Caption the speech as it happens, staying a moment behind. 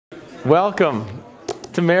Welcome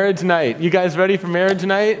to marriage night. You guys ready for marriage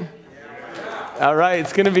night? All right,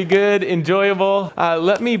 it's going to be good, enjoyable.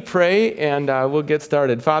 Let me pray and we'll get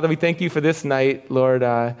started. Father, we thank you for this night, Lord,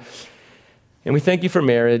 and we thank you for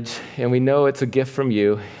marriage, and we know it's a gift from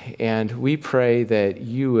you, and we pray that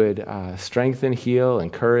you would strengthen, heal,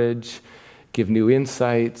 encourage, give new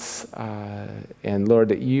insights, and Lord,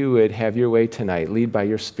 that you would have your way tonight, lead by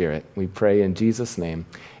your Spirit. We pray in Jesus' name.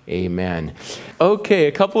 Amen. Okay,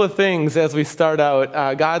 a couple of things as we start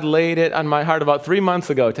out. God laid it on my heart about 3 months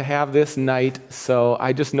ago to have this night, so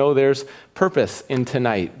I just know there's purpose in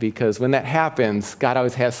tonight, because when that happens, God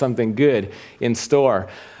always has something good in store.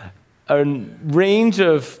 A range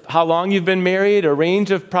of how long you've been married, a range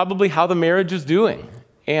of probably how the marriage is doing.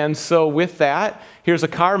 And so with that, here's a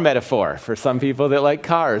car metaphor for some people that like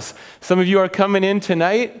cars. Some of you are coming in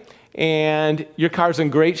tonight, and your car's in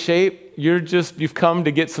great shape. You've come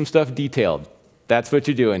to get some stuff detailed. That's what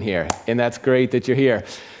you're doing here, and that's great that you're here.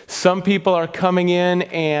 Some people are coming in,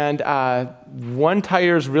 and one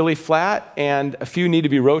tire is really flat, and a few need to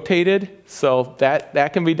be rotated, so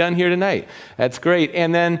that can be done here tonight. That's great.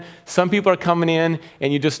 And then some people are coming in,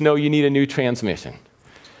 and you just know you need a new transmission.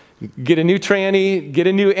 Get a new tranny, get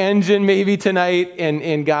a new engine maybe tonight,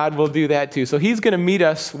 and God will do that too. So he's going to meet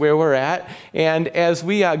us where we're at. And as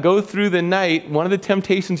we go through the night, one of the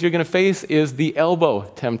temptations you're going to face is the elbow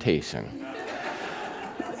temptation.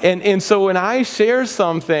 And so when I share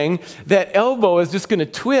something, that elbow is just going to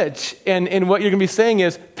twitch, and what you're going to be saying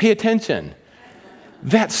is, pay attention.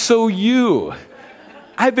 That's so you.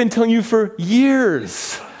 I've been telling you for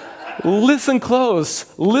years. Listen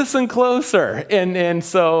close, listen closer. And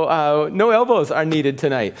so no elbows are needed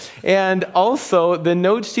tonight. And also, the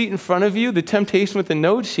note sheet in front of you, the temptation with the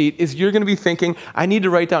note sheet is you're going to be thinking, I need to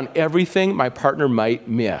write down everything my partner might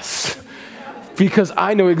miss, because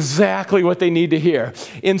I know exactly what they need to hear.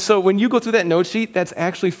 And so when you go through that note sheet, that's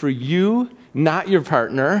actually for you, not your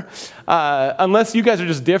partner. Unless you guys are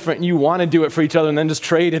just different and you want to do it for each other and then just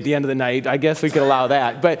trade at the end of the night, I guess we could allow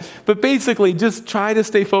that. But basically, just try to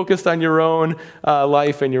stay focused on your own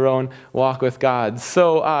life and your own walk with God.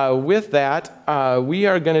 So with that, we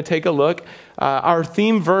are going to take a look. Our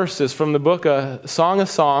theme verse is from the book Song of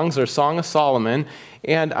Songs, or Song of Solomon.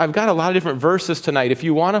 And I've got a lot of different verses tonight. If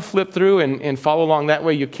you want to flip through and follow along that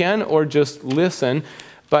way, you can, or just listen.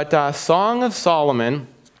 But Song of Solomon,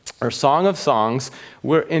 or Song of Songs,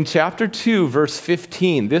 we're in chapter 2, verse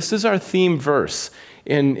 15. This is our theme verse.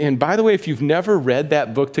 And by the way, if you've never read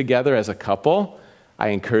that book together as a couple, I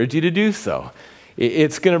encourage you to do so.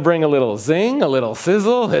 It's going to bring a little zing, a little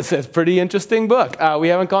sizzle. It's a pretty interesting book. We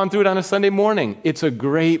haven't gone through it on a Sunday morning. It's a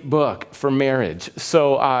great book for marriage.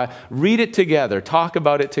 So read it together. Talk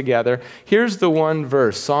about it together. Here's the one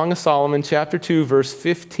verse, Song of Solomon, chapter 2, verse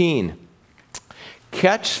 15.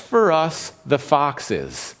 Catch for us the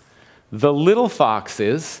foxes, the little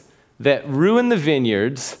foxes that ruin the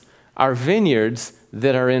vineyards, our vineyards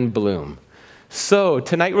that are in bloom. So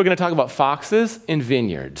tonight we're going to talk about foxes and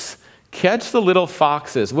vineyards. Catch the little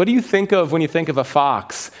foxes. What do you think of when you think of a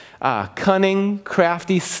fox? Cunning,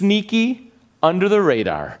 crafty, sneaky, under the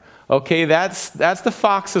radar. Okay, that's the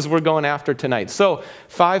foxes we're going after tonight. So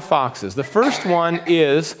 5 foxes. The first one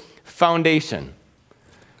is foundation.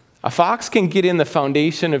 A fox can get in the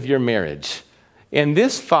foundation of your marriage. And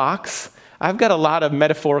this fox, I've got a lot of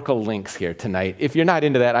metaphorical links here tonight. If you're not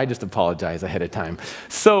into that, I just apologize ahead of time.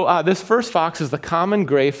 So this first fox is the common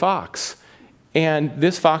gray fox. And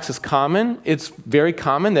this fox is common. It's very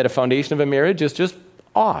common that a foundation of a marriage is just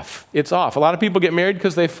off. It's off. A lot of people get married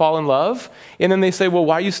because they fall in love. And then they say, well,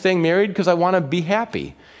 why are you staying married? Because I want to be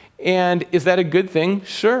happy. And is that a good thing?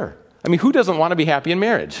 Sure. I mean, who doesn't want to be happy in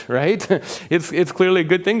marriage, right? It's clearly a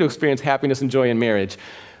good thing to experience happiness and joy in marriage.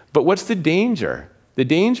 But what's the danger? The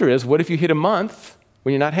danger is, what if you hit a month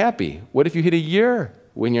when you're not happy? What if you hit a year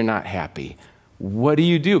when you're not happy? What do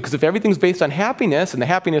you do? Because if everything's based on happiness and the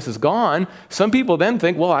happiness is gone, some people then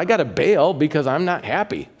think, well, I got to bail because I'm not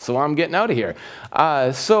happy, so I'm getting out of here.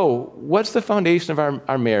 So what's the foundation of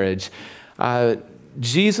our marriage?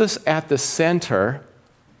 Jesus at the center,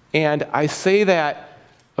 and I say that,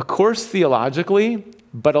 of course, theologically,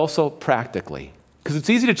 but also practically. Because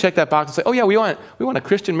it's easy to check that box and say, oh yeah, we want a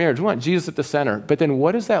Christian marriage. We want Jesus at the center. But then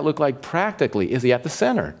what does that look like practically? Is he at the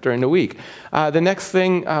center during the week? The next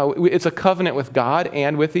thing, it's a covenant with God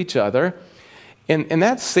and with each other. And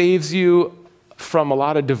that saves you from a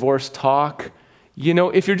lot of divorce talk. You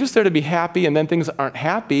know, if you're just there to be happy and then things aren't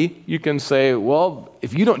happy, you can say, well,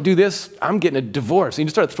 if you don't do this, I'm getting a divorce. And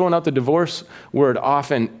you start throwing out the divorce word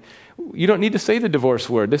often. You don't need to say the divorce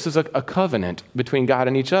word. This is a covenant between God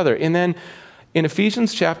and each other. And then in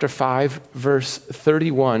Ephesians chapter 5, verse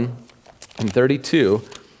 31, and 32,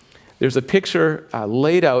 there's a picture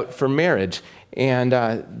laid out for marriage. And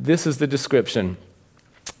this is the description.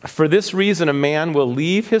 For this reason, a man will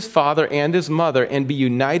leave his father and his mother and be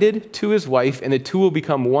united to his wife, and the two will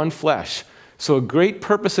become one flesh. So a great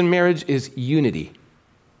purpose in marriage is unity.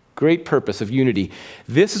 Great purpose of unity.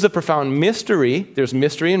 This is a profound mystery. There's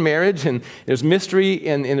mystery in marriage, and there's mystery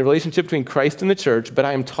in the relationship between Christ and the church, but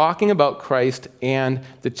I am talking about Christ and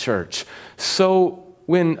the church. So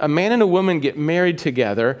when a man and a woman get married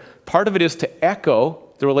together, part of it is to echo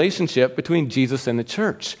the relationship between Jesus and the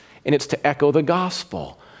church, and it's to echo the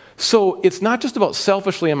gospel. So it's not just about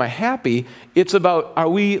selfishly am I happy, it's about are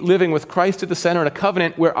we living with Christ at the center in a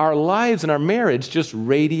covenant where our lives and our marriage just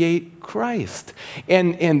radiate Christ.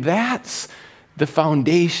 And that's the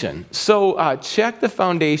foundation. So check the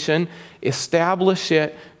foundation, establish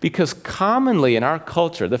it, because commonly in our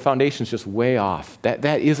culture, the foundation is just way off. That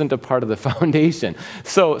isn't a part of the foundation.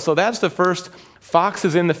 So that's the first. Fox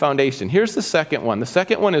is in the foundation. Here's the second one. The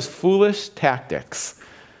second one is foolish tactics.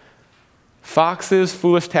 Foxes,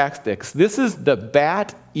 foolish tactics. This is the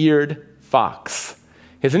bat-eared fox.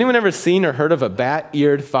 Has anyone ever seen or heard of a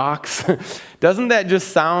bat-eared fox? Doesn't that just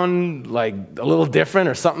sound like a little different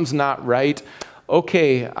or something's not right?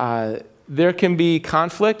 Okay, there can be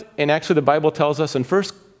conflict, and actually the Bible tells us in 1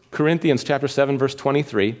 Corinthians chapter 7, verse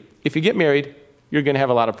 23, if you get married, you're going to have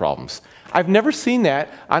a lot of problems. I've never seen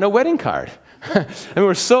that on a wedding card. And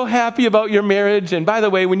we're so happy about your marriage. And by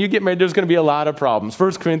the way, when you get married, there's going to be a lot of problems.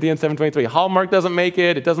 1 Corinthians 7:23. Hallmark doesn't make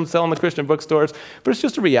it. It doesn't sell in the Christian bookstores. But it's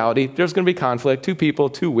just a reality. There's going to be conflict. Two people,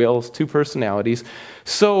 two wills, two personalities.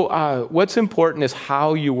 So what's important is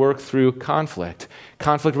how you work through conflict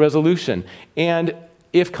resolution. And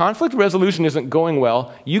if conflict resolution isn't going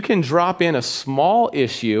well, you can drop in a small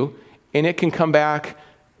issue and it can come back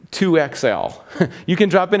 2XL. You can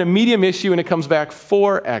drop in a medium issue and it comes back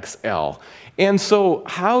 4XL. And so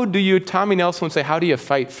how do you, Tommy Nelson would say, how do you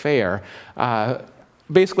fight fair?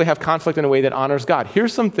 Basically have conflict in a way that honors God.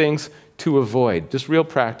 Here's some things to avoid, just real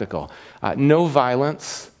practical. No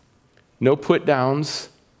violence, no put-downs,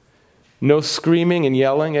 no screaming and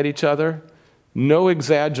yelling at each other, no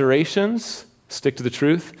exaggerations, stick to the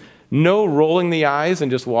truth, no rolling the eyes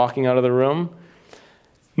and just walking out of the room,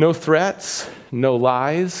 no threats, no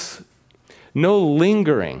lies, no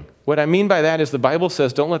lingering. What I mean by that is the Bible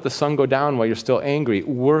says don't let the sun go down while you're still angry.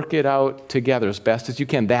 Work it out together as best as you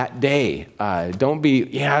can that day. Don't be,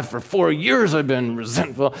 for 4 years I've been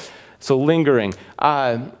resentful. So lingering.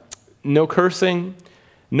 No cursing,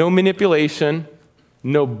 no manipulation,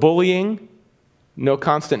 no bullying, no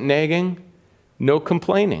constant nagging, no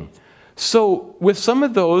complaining. So with some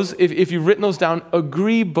of those, if you've written those down,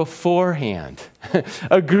 agree beforehand.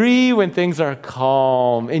 Agree when things are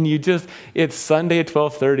calm and it's Sunday at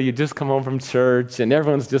 12:30, you just come home from church and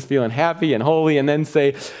everyone's just feeling happy and holy, and then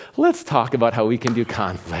say, let's talk about how we can do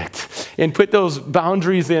conflict. And put those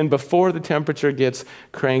boundaries in before the temperature gets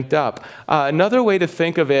cranked up. Another way to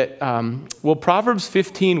think of it, Proverbs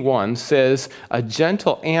 15:1 says, a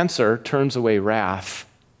gentle answer turns away wrath,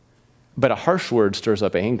 but a harsh word stirs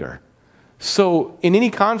up anger. So in any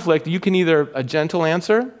conflict, you can either a gentle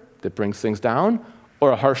answer that brings things down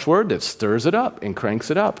or a harsh word that stirs it up and cranks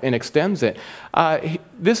it up and extends it.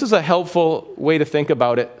 This is a helpful way to think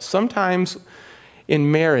about it. Sometimes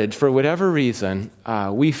in marriage, for whatever reason,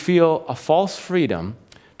 we feel a false freedom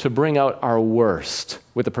to bring out our worst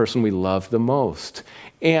with the person we love the most.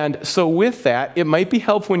 And so with that, it might be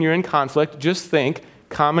helpful when you're in conflict, just think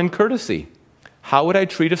common courtesy. How would I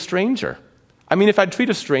treat a stranger? I mean, if I treat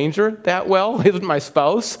a stranger that well, isn't my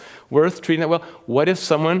spouse worth treating that well? What if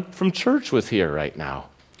someone from church was here right now?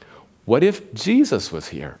 What if Jesus was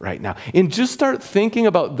here right now? And just start thinking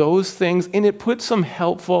about those things, and it puts some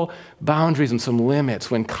helpful boundaries and some limits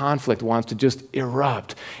when conflict wants to just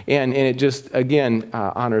erupt. And it just, again,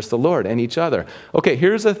 honors the Lord and each other. Okay,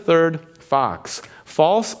 here's a third fox.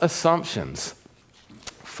 False assumptions.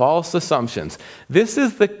 False assumptions. This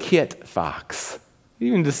is the kit fox.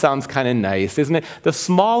 Even just sounds kind of nice, isn't it? The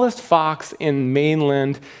smallest fox in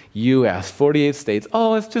mainland U.S., 48 states.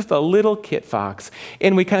 Oh, it's just a little kit fox.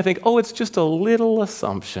 And we kind of think, oh, it's just a little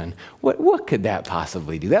assumption. What could that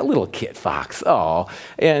possibly do? That little kit fox. Oh.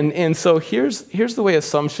 And so here's the way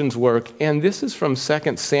assumptions work. And this is from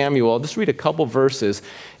 2 Samuel. I'll just read a couple verses.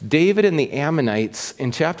 David and the Ammonites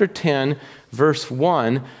in chapter 10, verse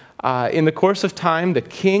 1. In the course of time, the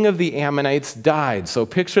king of the Ammonites died. So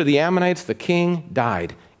picture the Ammonites, the king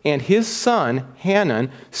died. And his son,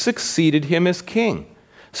 Hanun, succeeded him as king.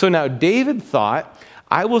 So now David thought,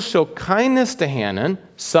 I will show kindness to Hanun,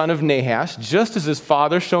 son of Nahash, just as his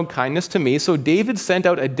father showed kindness to me. So David sent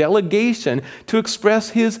out a delegation to express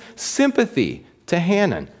his sympathy to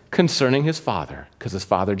Hanun concerning his father, because his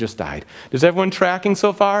father just died. Is everyone tracking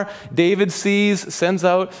so far? David sends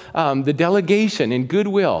out the delegation in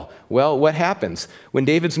goodwill. Well, what happens? When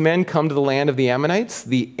David's men come to the land of the Ammonites,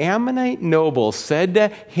 the Ammonite nobles said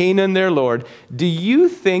to Hanun, their lord, "Do you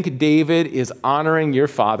think David is honoring your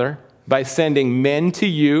father by sending men to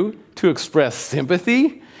you to express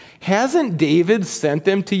sympathy? Hasn't David sent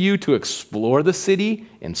them to you to explore the city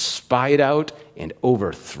and spy it out and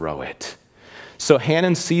overthrow it?" So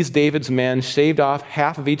Hanun seized David's men, shaved off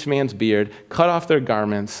half of each man's beard, cut off their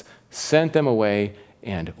garments, sent them away,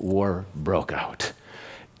 and war broke out.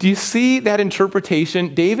 Do you see that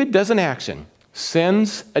interpretation? David does an action,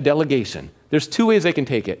 sends a delegation. There's two ways they can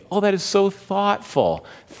take it. Oh, that is so thoughtful.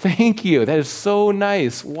 Thank you. That is so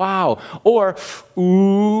nice. Wow. Or,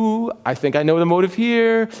 ooh, I think I know the motive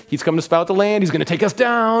here. He's come to spy out the land. He's going to take us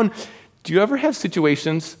down. Do you ever have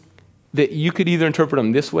situations that you could either interpret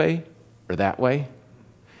them this way or that way?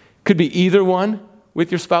 Could be either one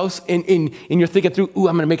with your spouse, and you're thinking through, ooh,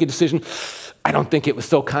 I'm going to make a decision. I don't think it was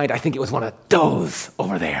so kind. I think it was one of those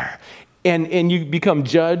over there. And you become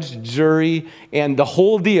judge, jury, and the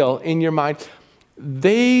whole deal in your mind.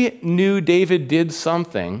 They knew David did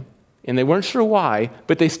something, and they weren't sure why,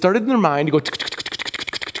 but they started in their mind to go,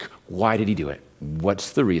 why did he do it?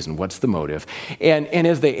 What's the reason? What's the motive? And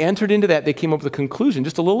as they entered into that, they came up with a conclusion,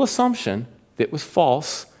 just a little assumption that was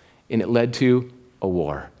false, and it led to a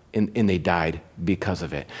war. And they died because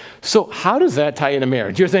of it. So how does that tie into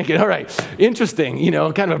marriage? You're thinking, all right, interesting,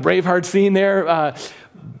 kind of a Braveheart scene there.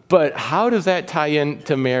 But how does that tie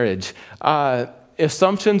into marriage?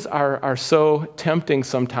 Assumptions are so tempting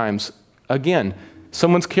sometimes. Again,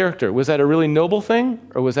 someone's character, was that a really noble thing,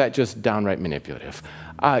 or was that just downright manipulative?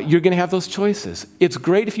 You're going to have those choices. It's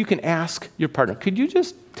great if you can ask your partner, could you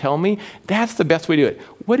just tell me? That's the best way to do it.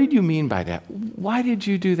 What did you mean by that? Why did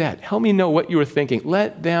you do that? Help me know what you were thinking.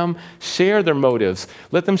 Let them share their motives.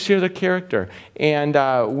 Let them share their character. And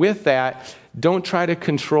with that, don't try to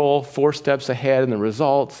control 4 steps ahead and the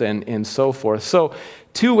results and so forth. So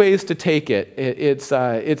 2 ways to take it.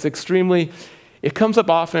 It's extremely, it comes up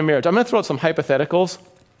often in marriage. I'm going to throw out some hypotheticals.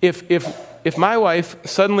 If my wife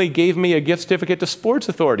suddenly gave me a gift certificate to Sports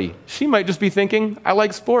Authority, she might just be thinking, I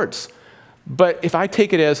like sports. But if I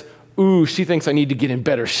take it as, ooh, she thinks I need to get in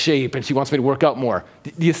better shape and she wants me to work out more.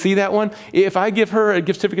 Do you see that one? If I give her a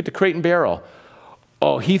gift certificate to Crate and Barrel,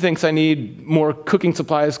 oh, he thinks I need more cooking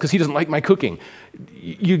supplies because he doesn't like my cooking.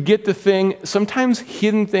 You get the thing, sometimes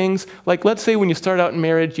hidden things, like let's say when you start out in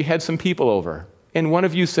marriage, you had some people over, and one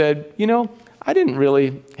of you said, I didn't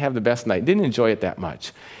really have the best night, didn't enjoy it that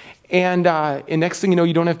much. And next thing you know,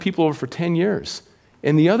 you don't have people over for 10 years.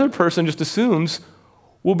 And the other person just assumes,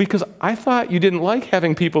 well, because I thought you didn't like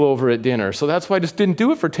having people over at dinner, so that's why I just didn't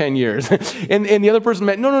do it for 10 years. and the other person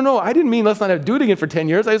meant, no, I didn't mean let's not do it again for 10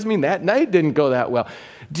 years. I just mean that night didn't go that well.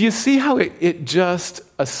 Do you see how it just,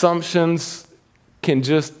 assumptions can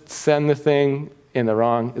just send the thing in the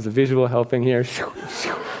wrong? Is a visual helping here?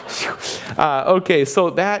 Okay,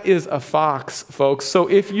 so that is a fox, folks. So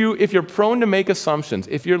if you're prone to make assumptions,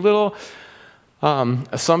 if you're a little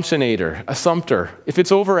assumptor, if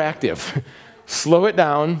it's overactive, slow it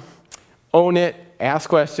down, own it, ask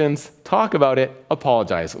questions, talk about it,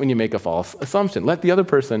 apologize when you make a false assumption. Let the other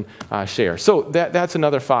person share. So that's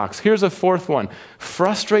another fox. Here's a 4th one,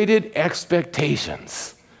 frustrated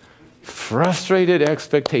expectations. Frustrated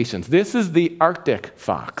expectations. This is the Arctic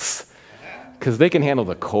fox, because they can handle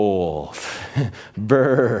the cold.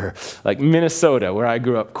 Brr, like Minnesota, where I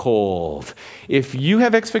grew up, cold. If you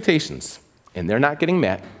have expectations and they're not getting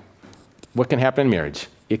met, what can happen in marriage?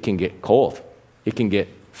 It can get cold. It can get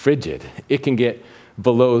frigid. It can get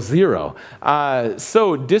below 0.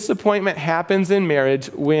 So disappointment happens in marriage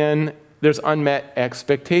when there's unmet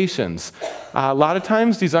expectations. A lot of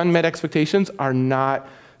times these unmet expectations are not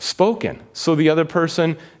spoken, so the other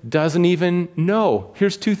person doesn't even know.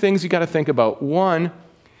 Here's 2 things you got to think about. 1,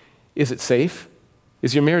 is it safe?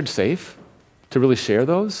 Is your marriage safe to really share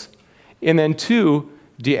those? And then 2,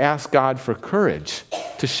 do you ask God for courage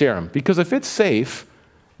to share them? Because if it's safe,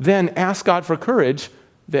 then ask God for courage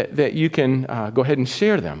that you can go ahead and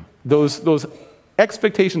share them. Those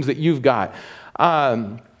expectations that you've got.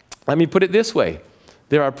 Let me put it this way.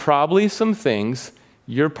 There are probably some things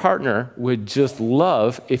your partner would just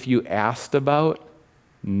love if you asked about,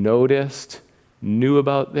 noticed, knew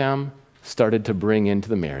about them, started to bring into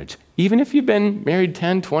the marriage. Even if you've been married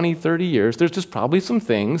 10, 20, 30 years, there's just probably some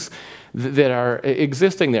things that are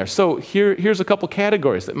existing there. So here's a couple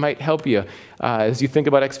categories that might help you as you think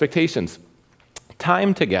about expectations.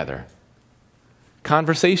 Time together,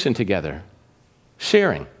 conversation together,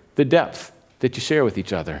 sharing, the depth that you share with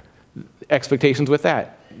each other, expectations with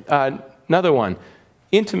that. Another one,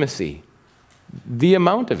 intimacy, the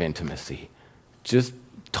amount of intimacy, just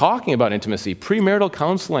talking about intimacy, premarital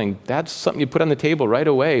counseling, that's something you put on the table right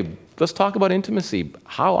away. Let's talk about intimacy.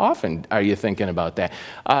 How often are you thinking about that?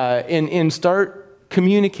 And start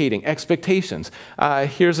communicating expectations.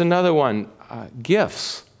 Here's another one,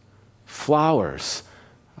 gifts, flowers,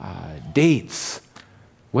 dates.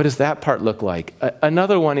 What does that part look like?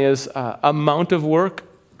 Another one is amount of work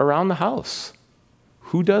around the house.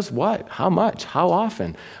 Who does what? How much? How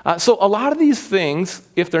often? So a lot of these things,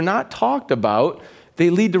 if they're not talked about, they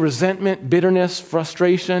lead to resentment, bitterness,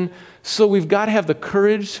 frustration. So we've got to have the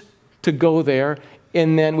courage to go there,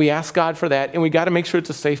 and then we ask God for that, and we got to make sure it's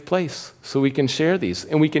a safe place so we can share these,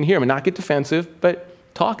 and we can hear them and not get defensive, but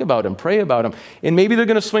talk about them, pray about them. And maybe they're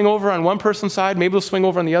going to swing over on one person's side, maybe they'll swing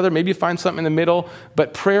over on the other, maybe you find something in the middle,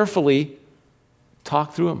 but prayerfully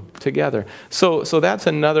talk through them together. So that's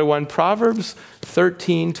another one. Proverbs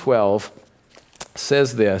 13:12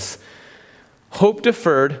 says this, hope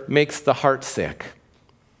deferred makes the heart sick,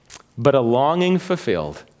 but a longing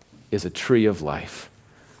fulfilled is a tree of life.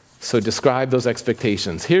 So describe those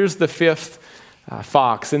expectations. Here's the fifth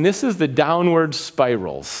fox, and this is the downward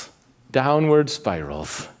spirals. Downward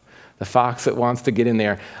spirals. The fox that wants to get in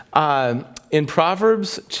there. In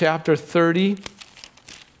Proverbs chapter 30,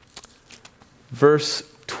 verse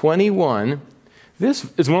 21, this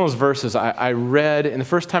is one of those verses I read, and the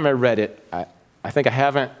first time I read it, I think I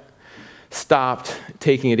haven't stopped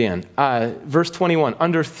taking it in. Verse 21,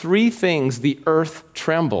 under 3 things the earth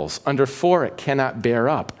trembles. Under 4 it cannot bear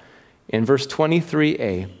up. In verse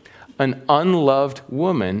 23a, an unloved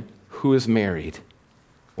woman who is married.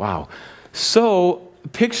 Wow. So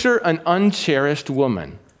picture an uncherished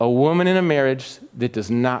woman, a woman in a marriage that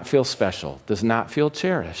does not feel special, does not feel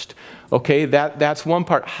cherished. Okay, that's one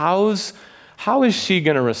part. How is she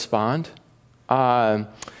going to respond?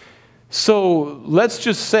 So let's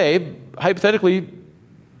just say, hypothetically,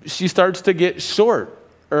 she starts to get short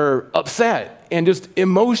or upset, and just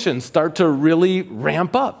emotions start to really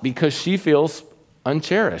ramp up because she feels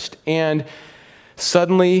uncherished. And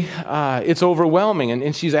suddenly it's overwhelming,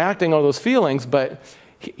 and she's acting all those feelings, but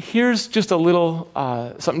here's just a little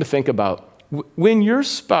something to think about. When your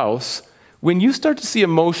spouse, when you start to see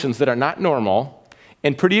emotions that are not normal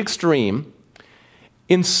and pretty extreme,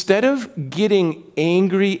 instead of getting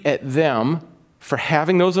angry at them for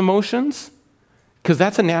having those emotions, because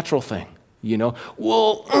that's a natural thing, you know,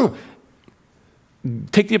 well,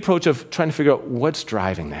 take the approach of trying to figure out what's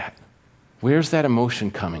driving that. Where's that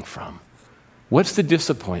emotion coming from? What's the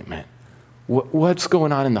disappointment? What's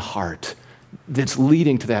going on in the heart that's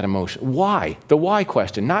leading to that emotion? Why? The why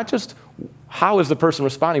question, not just how is the person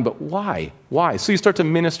responding, but why? Why? So you start to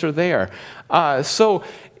minister there. So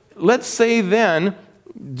let's say then,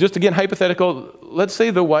 just again hypothetical, let's say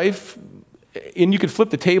the wife, and you could flip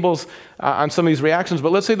the tables on some of these reactions,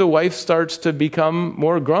 but let's say the wife starts to become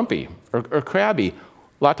more grumpy or crabby.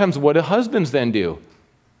 A lot of times, what do husbands then do?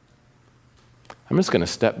 I'm just going to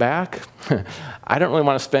step back. I don't really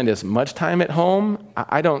want to spend as much time at home.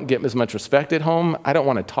 I don't get as much respect at home. I don't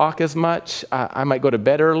want to talk as much. I might go to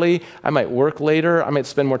bed early. I might work later. I might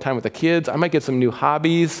spend more time with the kids. I might get some new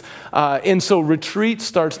hobbies. And so retreat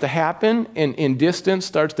starts to happen, and distance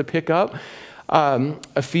starts to pick up.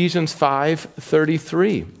 Ephesians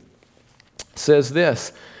 5:33 says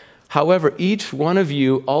this, however, each one of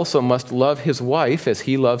you also must love his wife as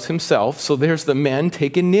he loves himself. So there's the men,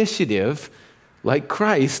 take initiative. Like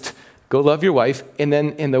Christ, go love your wife, and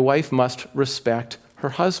the wife must respect her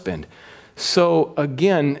husband. So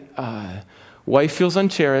again, wife feels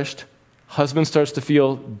uncherished, husband starts to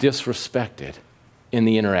feel disrespected in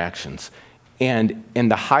the interactions. And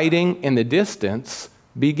the hiding and the distance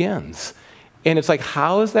begins. And it's like,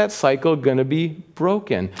 how is that cycle going to be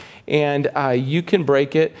broken? And you can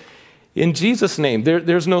break it in Jesus' name.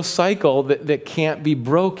 There's no cycle that can't be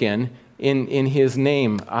broken in his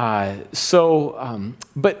name. But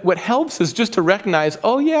what helps is just to recognize,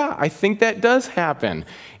 oh yeah, I think that does happen.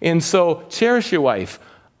 And so cherish your wife.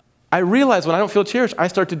 I realize when I don't feel cherished, I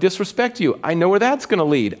start to disrespect you. I know where that's going to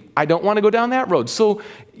lead. I don't want to go down that road. So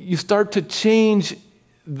you start to change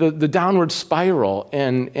the downward spiral,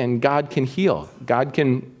 and God can heal. God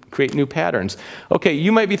can create new patterns. Okay,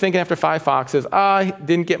 you might be thinking after 5 foxes, I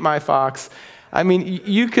didn't get my fox. I mean,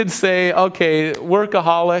 you could say, okay,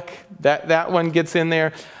 workaholic, that one gets in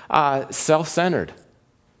there. Self-centered,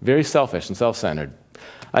 very selfish and self-centered.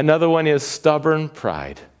 Another one is stubborn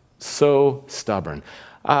pride, so stubborn.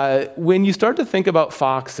 When you start to think about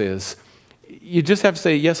foxes, you just have to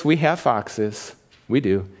say, yes, we have foxes, we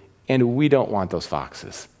do, and we don't want those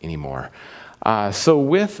foxes anymore. So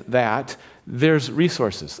with that, there's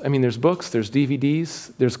resources. I mean, there's books, there's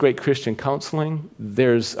DVDs, there's great Christian counseling,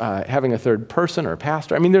 there's having a third person or a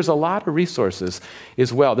pastor. I mean, there's a lot of resources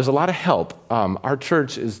as well. There's a lot of help. Our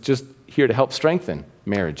church is just here to help strengthen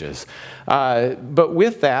marriages. But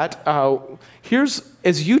with that,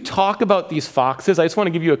 as you talk about these foxes, I just want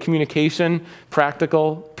to give you a communication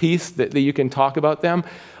practical piece that you can talk about them.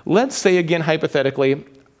 Let's say, again, hypothetically,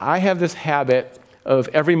 I have this habit of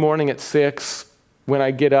every morning at 6, when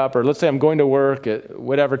I get up, or let's say I'm going to work at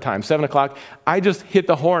whatever time, 7 o'clock, I just hit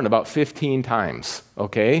the horn about 15 times,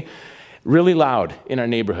 okay? Really loud in our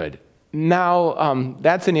neighborhood. Now,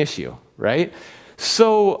 that's an issue, right?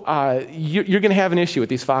 So you're going to have an issue with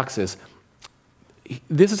these foxes.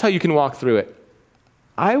 This is how you can walk through it.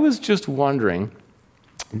 I was just wondering,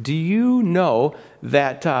 do you know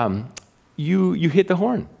that you hit the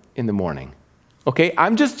horn in the morning? Okay,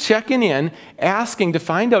 I'm just checking in, asking to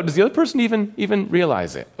find out, does the other person even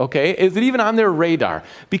realize it? Okay, is it even on their radar?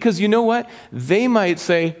 Because you know what? They might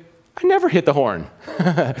say, I never hit the horn.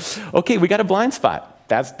 Okay, we got a blind spot.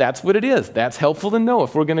 That's what it is. That's helpful to know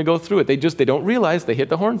if we're going to go through it. They don't realize they hit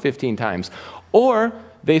the horn 15 times. Or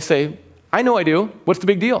they say, I know I do. What's the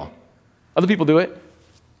big deal? Other people do it.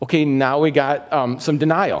 Okay, now we got some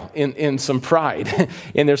denial and some pride,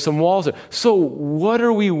 and there's some walls there. So what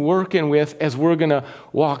are we working with as we're going to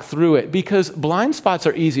walk through it? Because blind spots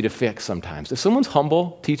are easy to fix sometimes. If someone's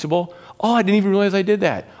humble, teachable, oh, I didn't even realize I did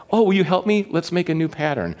that. Oh, will you help me? Let's make a new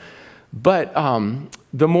pattern. But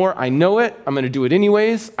the more I know it, I'm going to do it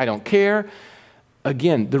anyways. I don't care.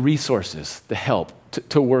 Again, the resources, the help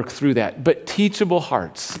to work through that. But teachable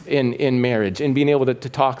hearts in marriage and being able to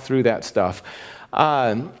talk through that stuff.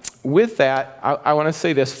 With that, I want to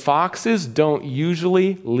say this. Foxes don't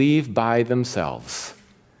usually leave by themselves.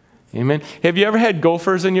 Amen? Have you ever had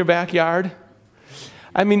gophers in your backyard?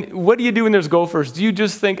 I mean, what do you do when there's gophers? Do you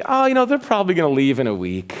just think, oh, they're probably going to leave in a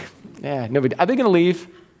week? Yeah, nobody. Are they going to leave?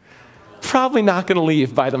 Probably not going to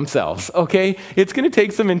leave by themselves, okay? It's going to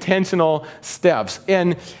take some intentional steps.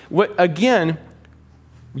 And again,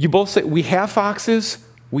 you both say, we have foxes.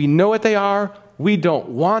 We know what they are. We don't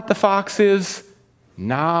want the foxes.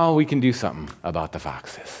 Now we can do something about the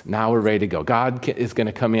foxes. Now we're ready to go. God is going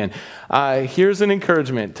to come in. Here's an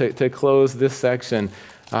encouragement to close this section.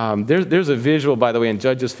 There's a visual, by the way, in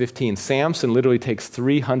Judges 15. Samson literally takes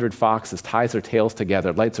 300 foxes, ties their tails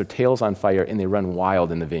together, lights their tails on fire, and they run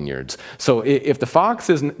wild in the vineyards. So if the fox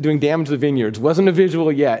is doing damage to the vineyards, wasn't a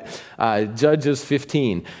visual yet, Judges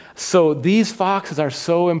 15. So these foxes are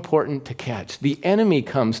so important to catch. The enemy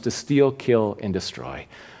comes to steal, kill, and destroy.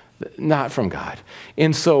 Not from God.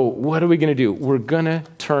 And so what are we going to do? We're going to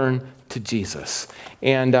turn to Jesus.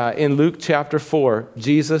 And in Luke chapter 4,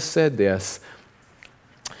 Jesus said this,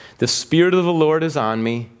 the Spirit of the Lord is on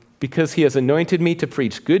me because he has anointed me to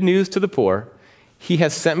preach good news to the poor. He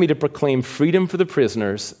has sent me to proclaim freedom for the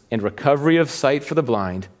prisoners and recovery of sight for the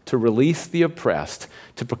blind, to release the oppressed,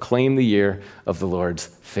 to proclaim the year of the Lord's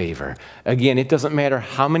favor. Again, it doesn't matter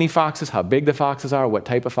how many foxes, how big the foxes are, what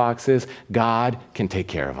type of foxes, God can take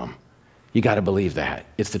care of them. You got to believe that.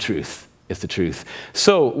 It's the truth. It's the truth.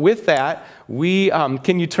 So with that,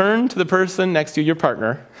 can you turn to the person next to your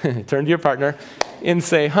partner, turn to your partner and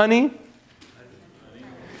say, honey,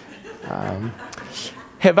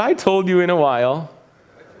 have I told you in a while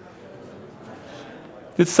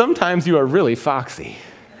that sometimes you are really foxy?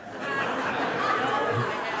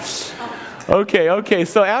 Okay,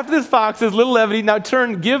 so after this foxes, little levity, now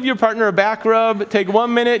give your partner a back rub. Take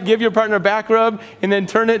 1 minute, give your partner a back rub, and then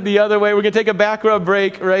turn it the other way. We're going to take a back rub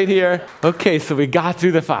break right here. Okay, so we got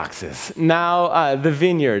through the foxes. Now the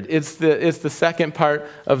vineyard. It's the second part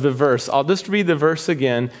of the verse. I'll just read the verse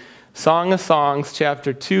again. Song of Songs,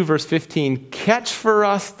 chapter 2, verse 15. Catch for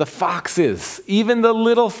us the foxes, even the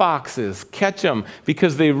little foxes. Catch them,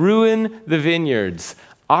 because they ruin the vineyards,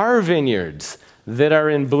 our vineyards that are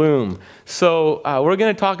in bloom. So we're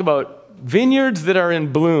going to talk about vineyards that are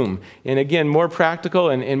in bloom. And again, more practical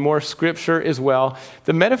and more scripture as well.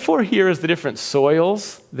 The metaphor here is the different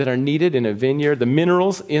soils that are needed in a vineyard, the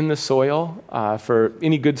minerals in the soil for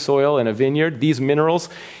any good soil in a vineyard, these minerals.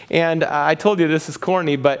 And I told you this is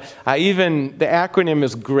corny, but even the acronym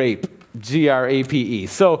is GRAPE, G-R-A-P-E.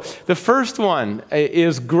 So the first one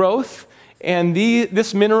is growth, and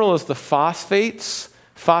this mineral is the phosphates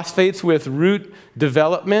phosphates with root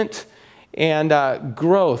development and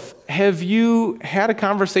growth. Have you had a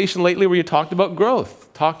conversation lately where you talked about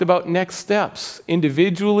growth, talked about next steps,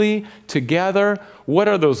 individually, together? What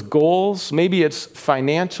are those goals? Maybe it's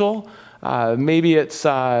financial. Maybe it's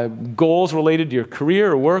goals related to your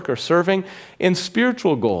career or work or serving. And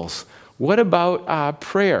spiritual goals. What about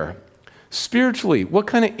prayer? Spiritually, what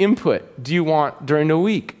kind of input do you want during the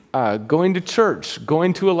week? Going to church,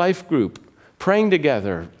 going to a life group, praying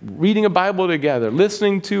together, reading a Bible together,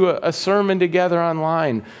 listening to a sermon together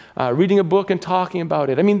online, reading a book and talking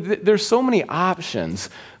about it. I mean, there's so many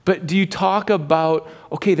options. But do you talk about,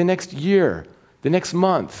 okay, the next year, the next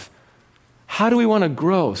month? How do we want to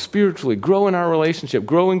grow spiritually, grow in our relationship,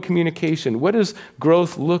 grow in communication? What does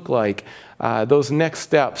growth look like? Those next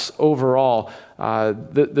steps overall.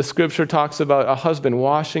 The scripture talks about a husband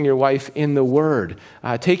washing your wife in the word,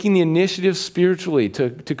 taking the initiative spiritually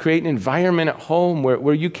to create an environment at home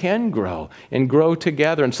where you can grow and grow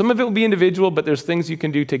together. And some of it will be individual, but there's things you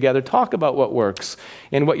can do together. Talk about what works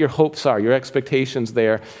and what your hopes are, your expectations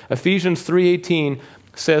there. Ephesians 3:18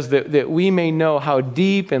 says that we may know how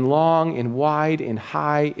deep and long and wide and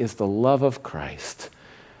high is the love of Christ.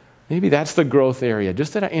 Maybe that's the growth area.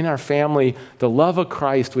 Just that in our family, the love of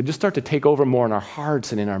Christ would just start to take over more in our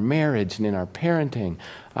hearts and in our marriage and in our parenting,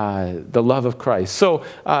 the love of Christ. So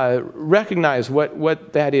recognize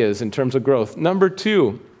what that is in terms of growth. Number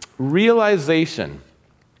 2, realization.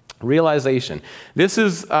 Realization. This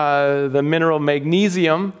is the mineral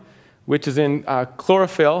magnesium, which is in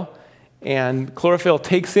chlorophyll. And chlorophyll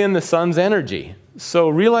takes in the sun's energy. So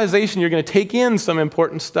realization, you're going to take in some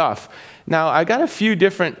important stuff. Now, I got a few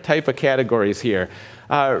different type of categories here.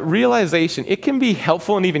 Realization, it can be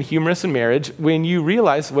helpful and even humorous in marriage when you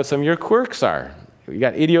realize what some of your quirks are. You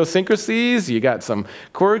got idiosyncrasies, you got some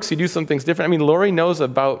quirks, you do some things different. I mean, Lori knows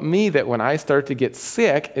about me that when I start to get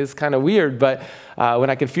sick, it's kind of weird, but when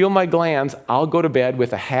I can feel my glands, I'll go to bed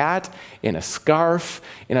with a hat and a scarf,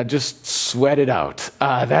 and I just sweat it out.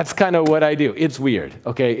 That's kind of what I do. It's weird,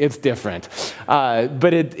 okay? It's different.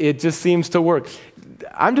 But it just seems to work.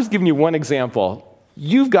 I'm just giving you one example.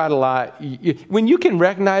 You've got a lot. When you can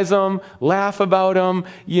recognize them, laugh about them,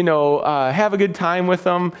 have a good time with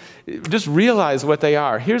them, just realize what they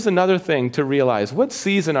are. Here's another thing to realize. What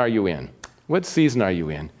season are you in? What season are you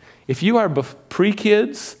in? If you are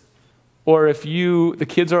pre-kids, or if the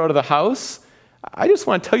kids are out of the house, I just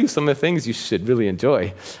want to tell you some of the things you should really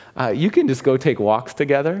enjoy. You can just go take walks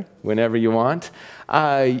together whenever you want.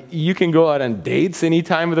 You can go out on dates any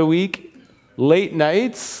time of the week. Late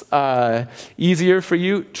nights, easier for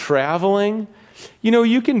you. Traveling.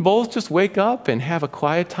 You can both just wake up and have a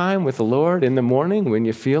quiet time with the Lord in the morning when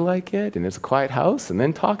you feel like it, and it's a quiet house, and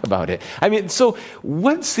then talk about it. I mean, so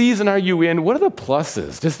what season are you in? What are the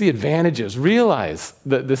pluses, just the advantages? Realize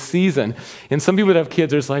the season. And some people that have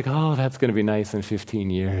kids are just like, oh, that's going to be nice in 15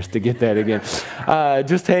 years to get that again.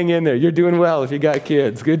 Just hang in there. You're doing well if you got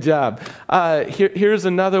kids. Good job. Here's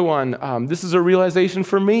another one. This is a realization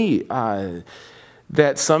for me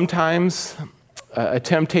that sometimes a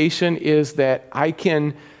temptation is that I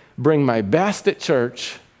can bring my best at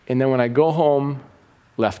church, and then when I go home,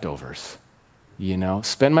 leftovers.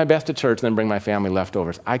 Spend my best at church, and then bring my family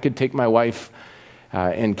leftovers. I could take my wife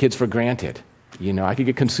and kids for granted. I could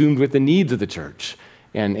get consumed with the needs of the church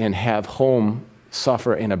and have home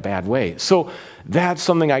suffer in a bad way. So that's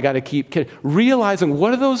something I got to keep realizing.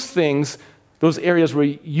 What are those things, those areas where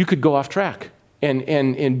you could go off track?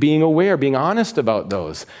 And being aware, being honest about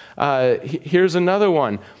those. Here's another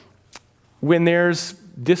one. When there's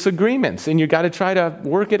disagreements and you got to try to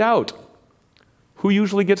work it out, who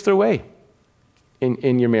usually gets their way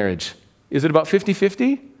in your marriage? Is it about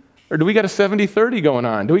 50-50? Or do we got a 70-30 going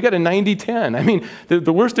on? Do we got a 90-10? I mean,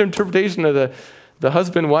 the worst interpretation of the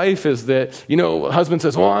husband-wife is that, husband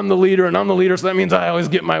says, well, I'm the leader, and I'm the leader, so that means I always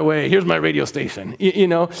get my way. Here's my radio station.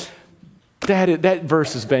 That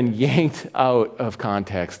verse has been yanked out of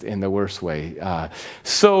context in the worst way.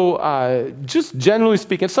 So just generally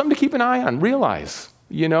speaking, it's something to keep an eye on. Realize,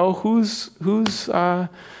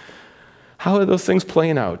 how are those things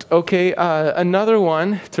playing out? Okay, another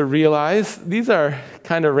one to realize, these are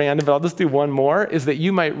kind of random, but I'll just do one more, is that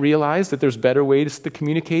you might realize that there's better ways to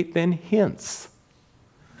communicate than hints.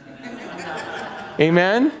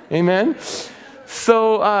 Amen? Amen?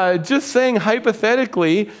 So just saying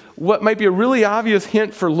hypothetically, what might be a really obvious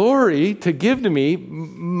hint for Lori to give to me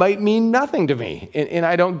might mean nothing to me, and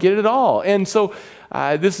I don't get it at all. And so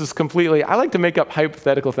this is completely, I like to make up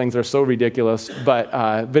hypothetical things that are so ridiculous,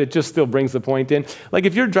 but it just still brings the point in. Like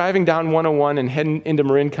if you're driving down 101 and heading into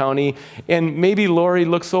Marin County, and maybe Lori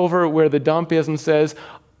looks over where the dump is and says,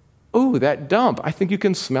 oh, that dump, I think you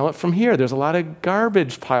can smell it from here. There's a lot of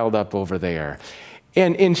garbage piled up over there.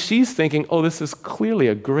 And she's thinking, oh, this is clearly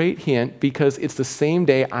a great hint because it's the same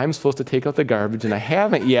day I'm supposed to take out the garbage and I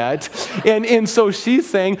haven't yet. And so she's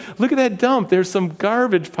saying, look at that dump. There's some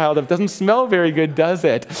garbage piled up. Doesn't smell very good, does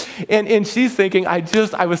it? And she's thinking, I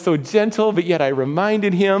was so gentle, but yet I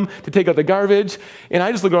reminded him to take out the garbage. And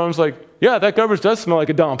I just look around and was like, yeah, that garbage does smell like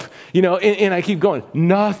a dump. And I keep going.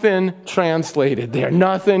 Nothing translated there.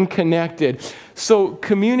 Nothing connected. So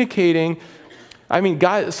communicating,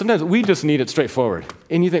 God, sometimes we just need it straightforward.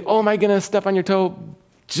 And you think, oh, am I going to step on your toe?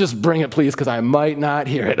 Just bring it, please, because I might not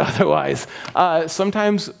hear it otherwise.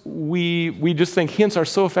 Sometimes we just think hints are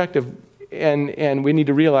so effective, and we need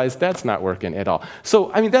to realize that's not working at all.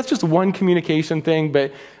 So, that's just one communication thing,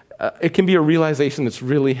 but it can be a realization that's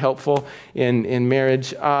really helpful in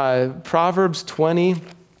marriage. Proverbs 20,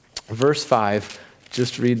 verse 5,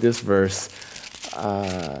 just read this verse.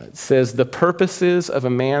 It says, the purposes of a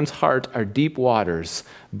man's heart are deep waters,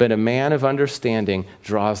 but a man of understanding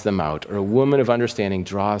draws them out, or a woman of understanding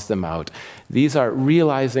draws them out. These are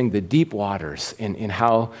realizing the deep waters in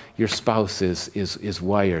how your spouse is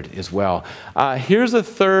wired as well. Here's a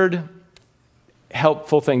third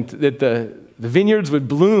helpful thing that the vineyards would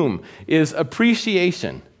bloom is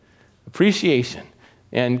appreciation. Appreciation.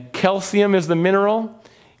 And calcium is the mineral,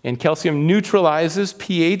 and calcium neutralizes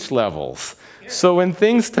pH levels. So when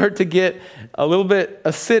things start to get a little bit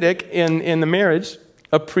acidic in the marriage,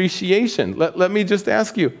 appreciation. Let me just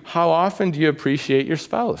ask you, how often do you appreciate your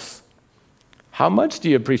spouse? How much do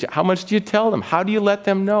you appreciate? How much do you tell them? How do you let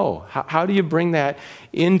them know? How do you bring that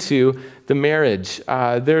into the marriage?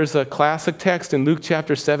 There's a classic text in Luke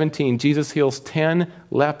chapter 17. Jesus heals 10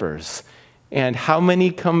 lepers. And how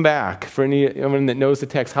many come back? For anyone that knows the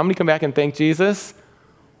text, how many come back and thank Jesus?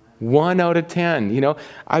 1 out of 10.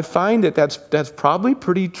 I find that's probably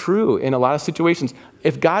pretty true in a lot of situations.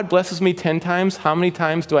 If God blesses me 10 times, how many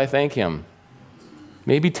times do I thank him?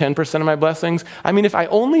 Maybe 10% of my blessings. If I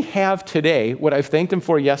only have today what I've thanked him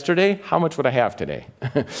for yesterday, how much would I have today?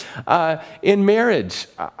 In marriage,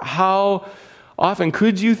 how often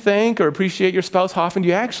could you thank or appreciate your spouse? How often do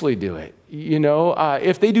you actually do it?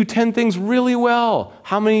 If they do 10 things really well,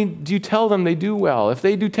 how many do you tell them they do well? If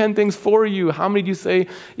they do 10 things for you, how many do you say,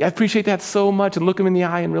 yeah, I appreciate that so much, and look them in the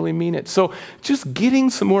eye and really mean it? So just getting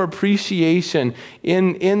some more appreciation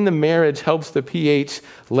in the marriage helps the pH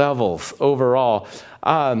levels overall.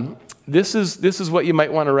 This is what you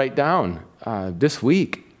might want to write down this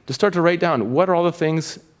week. Just start to write down, what are all the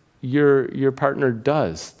things your partner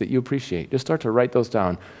does that you appreciate? Just start to write those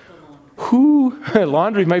down.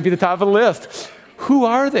 Laundry might be the top of the list. Who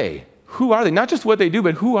are they? Who are they? Not just what they do,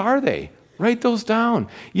 but who are they? Write those down.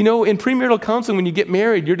 In premarital counseling, when you get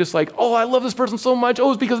married, you're just like, oh, I love this person so much.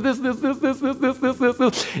 Oh, it's because of this.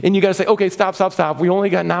 And you got to say, okay, stop. We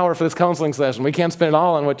only got an hour for this counseling session. We can't spend it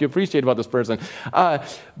all on what you appreciate about this person.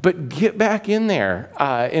 But get back in there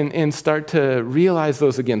and start to realize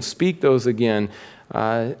those again, speak those again.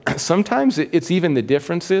 Sometimes it's even the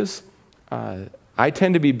differences. I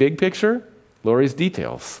tend to be big picture. Lori's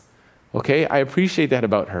details. Okay, I appreciate that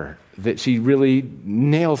about her, that she really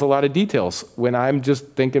nails a lot of details when I'm just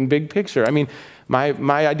thinking big picture.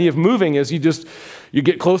 My idea of moving is you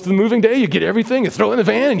get close to the moving day, you get everything, you throw it in the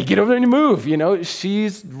van, and you get over there and you move.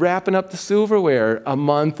 She's wrapping up the silverware a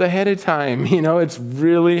month ahead of time. It's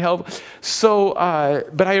really helpful. So,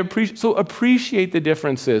 but I appreciate the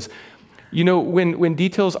differences. When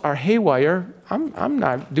details are haywire, I'm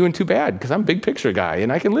not doing too bad because I'm a big picture guy and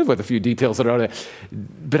I can live with a few details that are out there.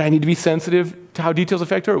 But I need to be sensitive to how details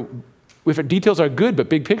affect her. If her details are good but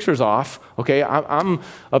big picture's off, okay, I'm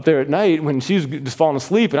up there at night when she's just falling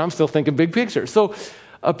asleep and I'm still thinking big picture. So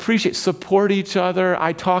support each other.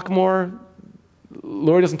 I talk more.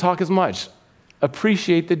 Lori doesn't talk as much.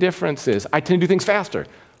 Appreciate the differences. I tend to do things faster.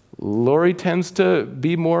 Lori tends to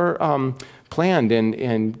be more planned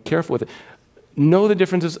and careful with it. Know the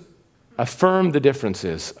differences, affirm the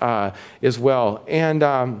differences as well.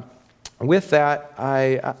 And with that,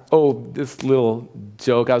 this little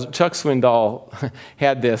joke. Chuck Swindoll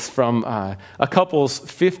had this from a couple's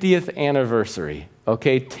 50th anniversary.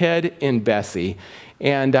 Okay, Ted and Bessie.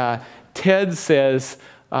 And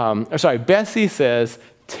Bessie says,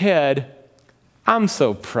 Ted, I'm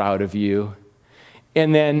so proud of you.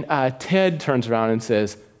 And then Ted turns around and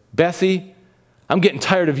says, Bessie, I'm getting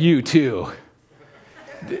tired of you too.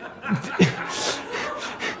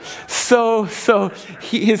 So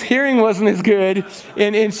his hearing wasn't as good.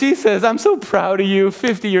 And she says, I'm so proud of you,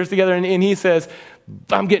 50 years together. And he says,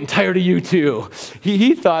 I'm getting tired of you too.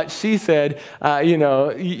 He thought she said,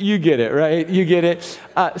 you get it, right? You get it.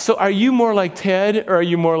 So are you more like Ted or are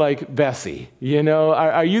you more like Bessie?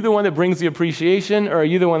 Are you the one that brings the appreciation or are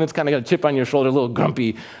you the one that's kind of got a chip on your shoulder, a little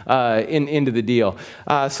grumpy into the deal?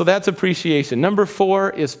 So that's appreciation. Number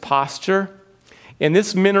 4 is posture. And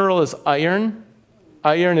this mineral is iron.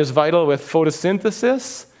 Iron is vital with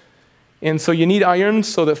photosynthesis. And so you need iron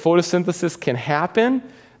so that photosynthesis can happen.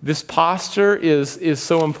 This posture is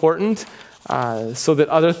so important so that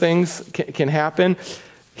other things can happen.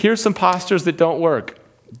 Here's some postures that don't work.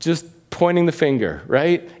 Just pointing the finger,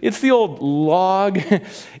 right? It's the old log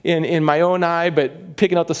in my own eye, but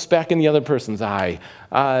picking out the speck in the other person's eye.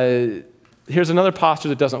 Here's another posture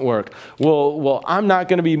that doesn't work. Well, I'm not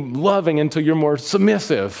going to be loving until you're more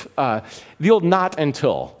submissive. The old not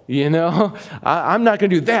until, I'm not going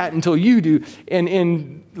to do that until you do.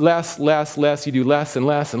 And less, you do less and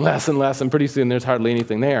less and less and less, and pretty soon there's hardly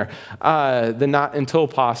anything there. The not until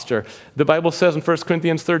posture. The Bible says in 1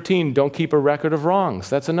 Corinthians 13, don't keep a record of wrongs.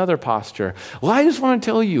 That's another posture. Well, I just want to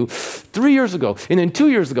tell you 3 years ago, and then 2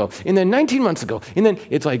 years ago, and then 19 months ago, and then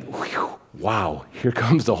it's like, whew, wow, here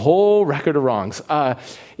comes the whole record of wrongs. And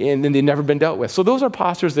then they've never been dealt with. So those are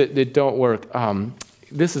postures that don't work.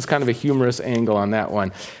 This is kind of a humorous angle on that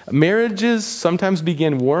one. Marriages sometimes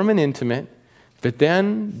begin warm and intimate, but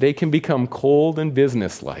then they can become cold and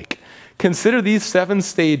businesslike. Consider these 7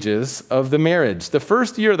 stages of the marriage. The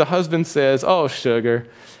first year, the husband says, oh, sugar,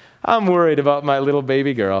 I'm worried about my little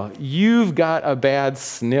baby girl. You've got a bad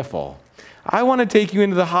sniffle. I want to take you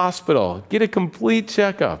into the hospital, get a complete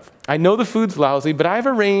checkup. I know the food's lousy, but I've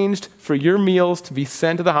arranged for your meals to be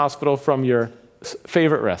sent to the hospital from your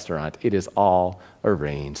favorite restaurant. It is all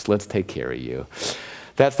arranged. Let's take care of you.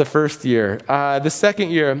 That's the first year. The second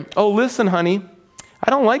year, oh, listen, honey, I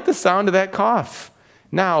don't like the sound of that cough.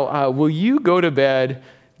 Now, will you go to bed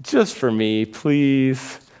just for me,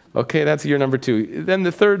 please? Okay, that's year number 2. Then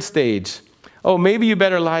the third stage, oh, maybe you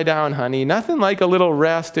better lie down, honey. Nothing like a little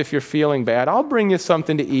rest if you're feeling bad. I'll bring you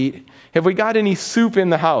something to eat. Have we got any soup in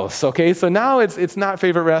the house? Okay, so now it's not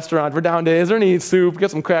favorite restaurant. We're down to, is there any soup?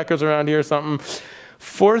 Get some crackers around here or something.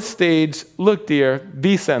 Fourth stage, look, dear,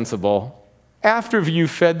 be sensible. After you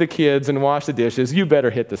fed the kids and washed the dishes, you better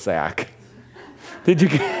hit the sack. Did you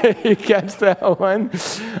catch that one?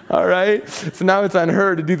 All right. So now it's on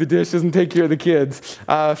her to do the dishes and take care of the kids.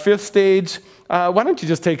 Fifth stage, why don't you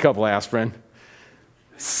just take a couple aspirin?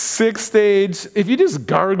 Sixth stage, if you just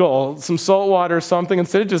gargle some salt water or something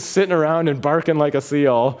instead of just sitting around and barking like a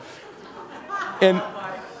seal. And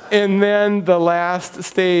then the last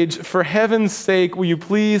stage, for heaven's sake, will you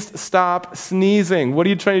please stop sneezing? What are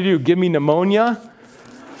you trying to do? Give me pneumonia?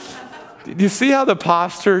 Do you see how the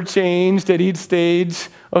posture changed at each stage?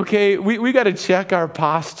 Okay, we got to check our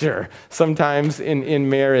posture sometimes in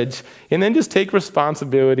marriage, and then just take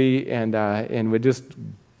responsibility and we just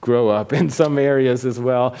grow up in some areas as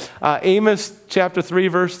well. Amos chapter 3,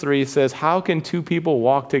 verse 3 says, how can two people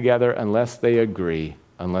walk together unless they agree?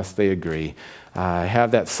 Unless they agree.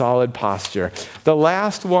 Have that solid posture. The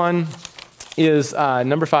last one is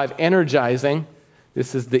number 5, energizing.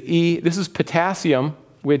 This is the E. This is potassium,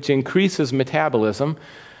 which increases metabolism.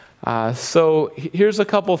 So here's a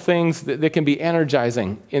couple things that can be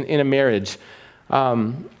energizing in a marriage.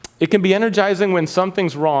 It can be energizing when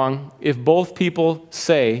something's wrong if both people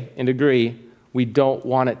say and agree, we don't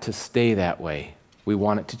want it to stay that way. We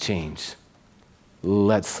want it to change.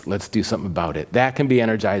 Let's do something about it. That can be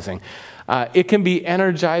energizing. It can be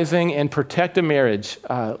energizing and protect a marriage.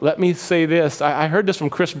 Let me say this. I heard this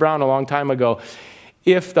from Chris Brown a long time ago.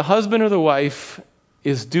 If the husband or the wife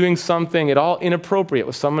is doing something at all inappropriate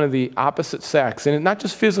with someone of the opposite sex, and not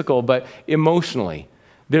just physical, but emotionally,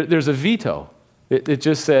 there's a veto. It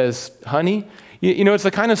just says, honey, it's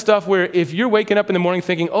the kind of stuff where if you're waking up in the morning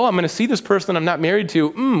thinking, oh, I'm going to see this person I'm not married to,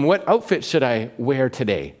 what outfit should I wear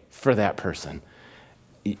today for that person?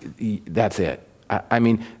 That's it. I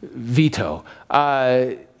mean, veto.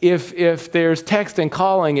 If there's text and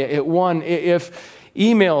calling at one, if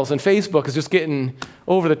emails and Facebook is just getting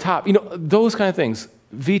over the top, those kind of things,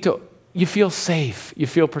 veto. You feel safe, you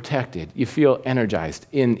feel protected, you feel energized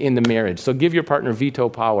in the marriage. So give your partner veto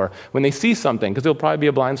power when they see something, because it'll probably be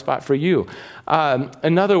a blind spot for you.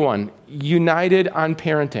 Another one, united on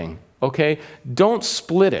parenting, okay? Don't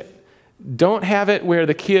split it. Don't have it where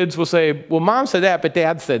the kids will say, well, mom said that, but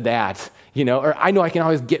dad said that, or I know I can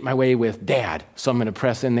always get my way with dad, so I'm going to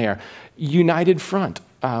press in there. United front.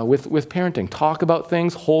 With parenting. Talk about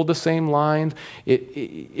things, hold the same lines.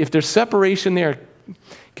 If there's separation there,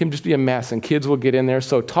 it can just be a mess, and kids will get in there.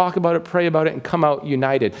 So talk about it, pray about it, and come out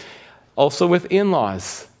united. Also with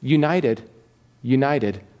in-laws, united.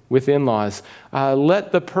 united with in-laws.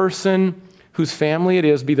 Let the person whose family it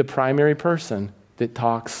is be the primary person that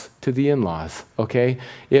talks to the in-laws, okay?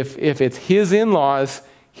 If it's his in-laws,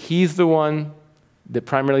 he's the one that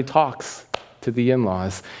primarily talks to the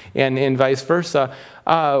in-laws, and vice versa.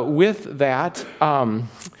 With that,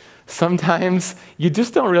 sometimes you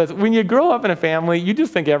just don't realize, when you grow up in a family, you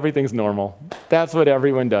just think everything's normal. That's what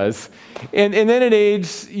everyone does. And then at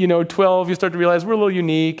age 12, you start to realize we're a little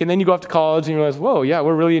unique, and then you go off to college and you realize, whoa, yeah,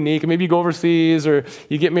 we're really unique, and maybe you go overseas or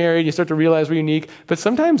you get married, you start to realize we're unique, but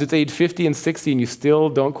sometimes it's age 50 and 60 and you still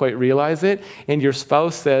don't quite realize it, and your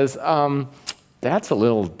spouse says, that's a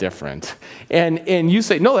little different. And you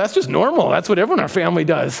say, no, that's just normal. That's what everyone in our family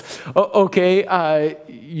does. Okay,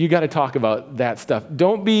 you got to talk about that stuff.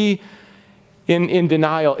 Don't be in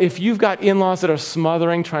denial. If you've got in-laws that are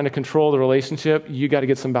smothering, trying to control the relationship, you got to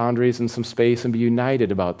get some boundaries and some space and be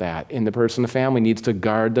united about that. And the person in the family needs to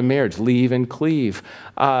guard the marriage, leave and cleave.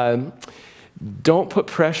 Don't put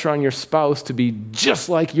pressure on your spouse to be just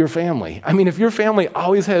like your family. I mean, if your family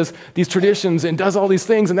always has these traditions and does all these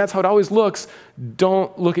things and that's how it always looks,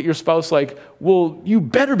 don't look at your spouse like, well, you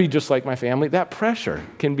better be just like my family. That pressure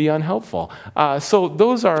can be unhelpful. So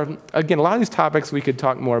those are, again, a lot of these topics we could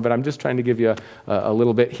talk more, but I'm just trying to give you a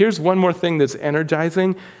little bit. Here's one more thing that's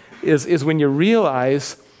energizing is when you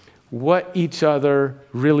realize what each other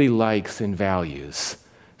really likes and values.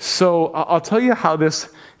 So I'll tell you how this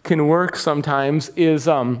can work sometimes is,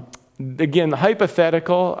 again, the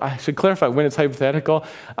hypothetical. I should clarify when it's hypothetical.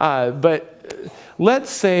 But let's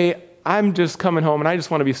say I'm just coming home and I just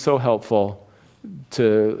want to be so helpful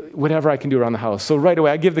to whatever I can do around the house. So right away,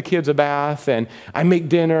 I give the kids a bath and I make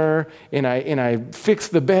dinner and I fix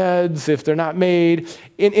the beds if they're not made.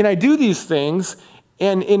 And I do these things.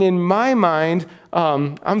 And in my mind,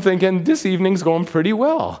 I'm thinking this evening's going pretty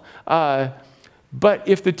well. But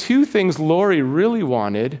if the two things Lori really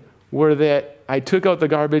wanted were that I took out the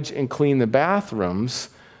garbage and cleaned the bathrooms,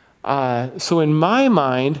 so in my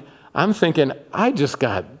mind, I'm thinking, I just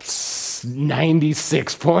got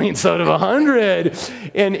 96 points out of 100.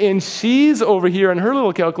 And she's over here on her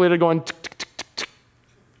little calculator going,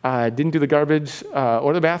 didn't do the garbage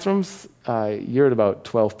or the bathrooms, you're at about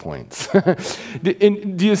 12 points.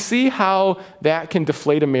 And do you see how that can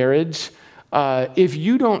deflate a marriage? If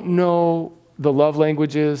you don't know the love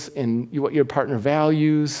languages and what your partner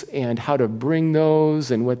values and how to bring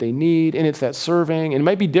those and what they need, and it's that serving, and it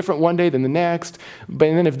might be different one day than the next, but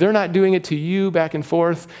and then if they're not doing it to you back and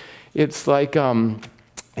forth, it's like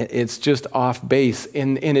it's just off base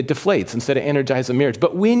and it deflates instead of energizing marriage.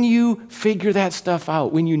 But when you figure that stuff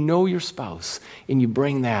out, when you know your spouse and you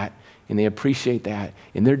bring that and they appreciate that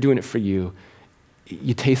and they're doing it for you,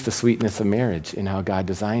 you taste the sweetness of marriage and how God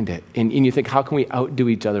designed it. And you think, how can we outdo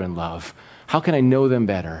each other in love? How can I know them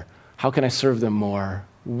better? How can I serve them more?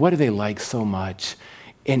 What do they like so much?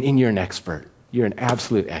 And you're an expert. You're an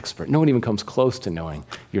absolute expert. No one even comes close to knowing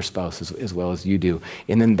your spouse as well as you do.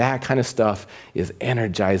 And then that kind of stuff is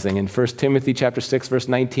energizing. In 1 Timothy chapter 6, verse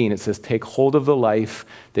 19, it says, take hold of the life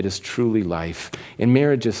that is truly life. And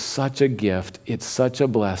marriage is such a gift. It's such a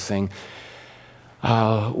blessing.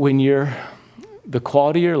 When the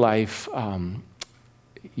quality of your life,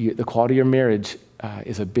 the quality of your marriage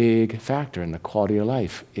is a big factor in the quality of your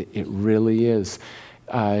life. It really is.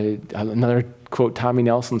 Another quote Tommy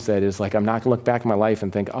Nelson said is like, I'm not going to look back in my life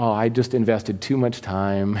and think, oh, I just invested too much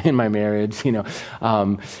time in my marriage,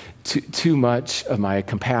 too much of my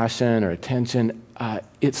compassion or attention.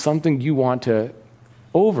 It's something you want to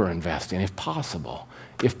overinvest in if possible.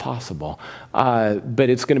 But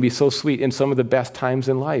it's going to be so sweet. And some of the best times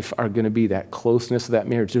in life are going to be that closeness of that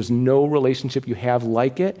marriage. There's no relationship you have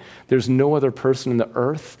like it. There's no other person on the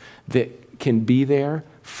earth that can be there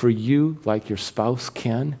for you like your spouse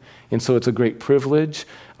can. And so it's a great privilege,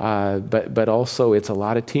 but also it's a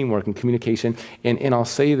lot of teamwork and communication. And I'll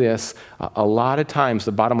say this, a lot of times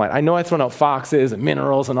the bottom line, I know I've thrown out foxes and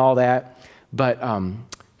minerals and all that, but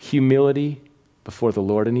humility before the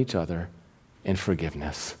Lord and each other, and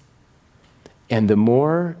forgiveness. And the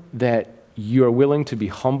more that you are willing to be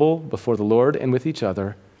humble before the Lord and with each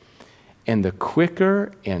other, and the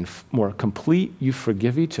quicker and more complete you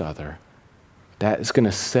forgive each other, that is going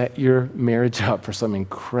to set your marriage up for some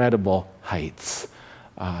incredible heights.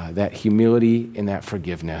 That humility and that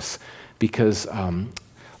forgiveness. Because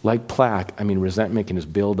like plaque, resentment can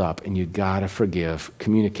just build up, and you gotta forgive,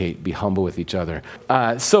 communicate, be humble with each other.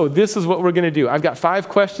 So this is what we're going to do. I've got 5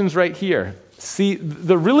 questions right here. See,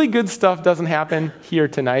 the really good stuff doesn't happen here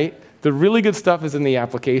tonight. The really good stuff is in the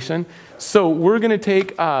application. So we're going to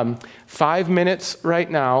take 5 minutes right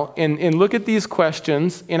now and look at these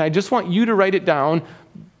questions, and I just want you to write it down.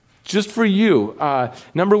 just for you.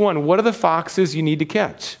 Number one, what are the foxes you need to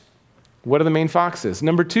catch? What are the main foxes?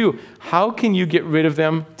 Number two, how can you get rid of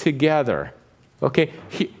them together? Okay,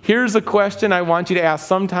 here's a question I want you to ask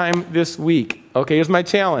sometime this week. Okay, here's my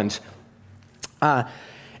challenge.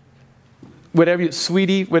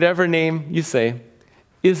 Sweetie, whatever name you say,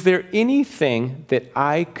 is there anything that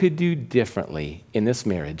I could do differently in this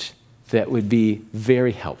marriage that would be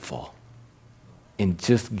very helpful? And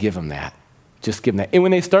just give them that. Just give them that. And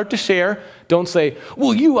when they start to share, don't say,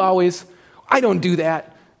 well, you always, I don't do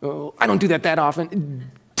that. I don't do that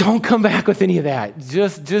often. Don't come back with any of that.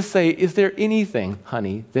 Just say, is there anything,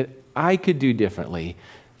 honey, that I could do differently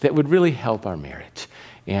that would really help our marriage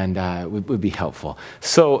and would be helpful?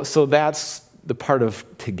 So that's the part of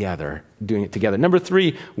together, doing it together. Number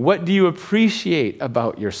three, what do you appreciate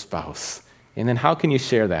about your spouse? And then how can you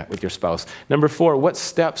share that with your spouse? Number four, what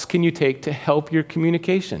steps can you take to help your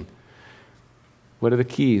communication? What are the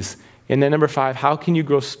keys? And then number five, how can you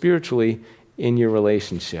grow spiritually in your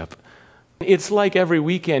relationship? It's like every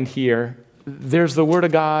weekend here, there's the Word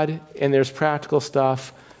of God and there's practical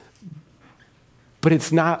stuff, but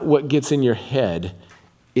it's not what gets in your head.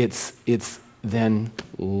 It's then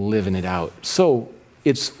living it out. So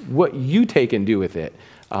it's what you take and do with it.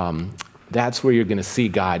 That's where you're going to see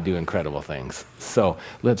God do incredible things. So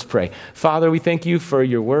let's pray. Father, we thank you for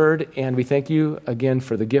your word, and we thank you again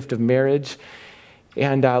for the gift of marriage.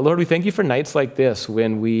 And Lord, we thank you for nights like this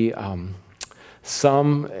when we,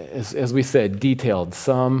 some, as we said, detailed,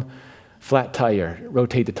 some flat tire,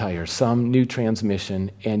 rotate the tire, some new transmission,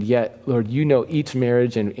 and yet, Lord, you know each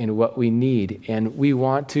marriage and what we need, and we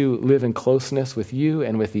want to live in closeness with you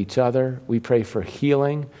and with each other. We pray for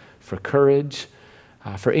healing, for courage,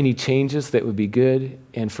 for any changes that would be good,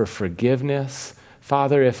 and for forgiveness.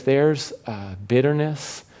 Father, if there's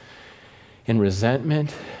bitterness and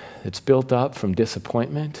resentment that's built up from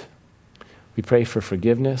disappointment, we pray for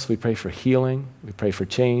forgiveness, we pray for healing, we pray for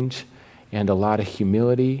change, and a lot of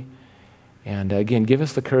humility. And again, give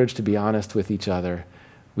us the courage to be honest with each other.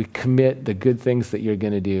 We commit the good things that you're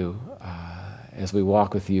going to do as we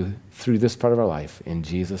walk with you through this part of our life. In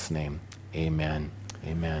Jesus' name, amen.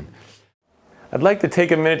 Amen. I'd like to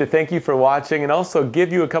take a minute to thank you for watching and also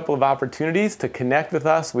give you a couple of opportunities to connect with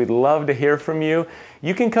us. We'd love to hear from you.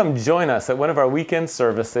 You can come join us at one of our weekend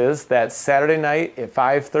services. That's Saturday night at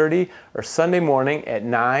 5:30 or Sunday morning at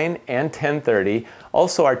 9 and 10:30.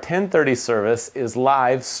 Also, our 10:30 service is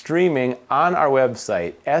live streaming on our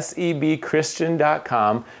website,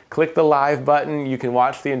 sebchristian.com. Click the live button. You can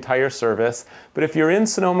watch the entire service. But if you're in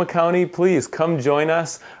Sonoma County, please come join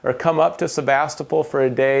us or come up to Sebastopol for a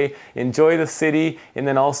day. Enjoy the city, and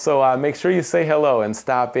then also make sure you say hello and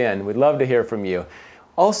stop in. We'd love to hear from you.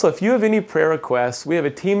 Also, if you have any prayer requests, we have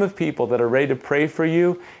a team of people that are ready to pray for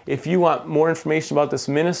you. If you want more information about this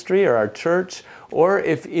ministry or our church, or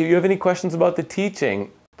if you have any questions about the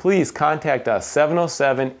teaching, please contact us,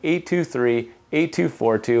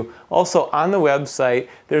 707-823-8242. Also, on the website,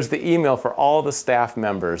 there's the email for all the staff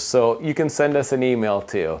members, so you can send us an email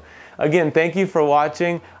too. Again, thank you for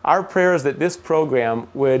watching. Our prayer is that this program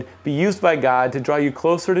would be used by God to draw you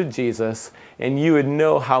closer to Jesus, and you would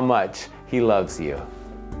know how much He loves you.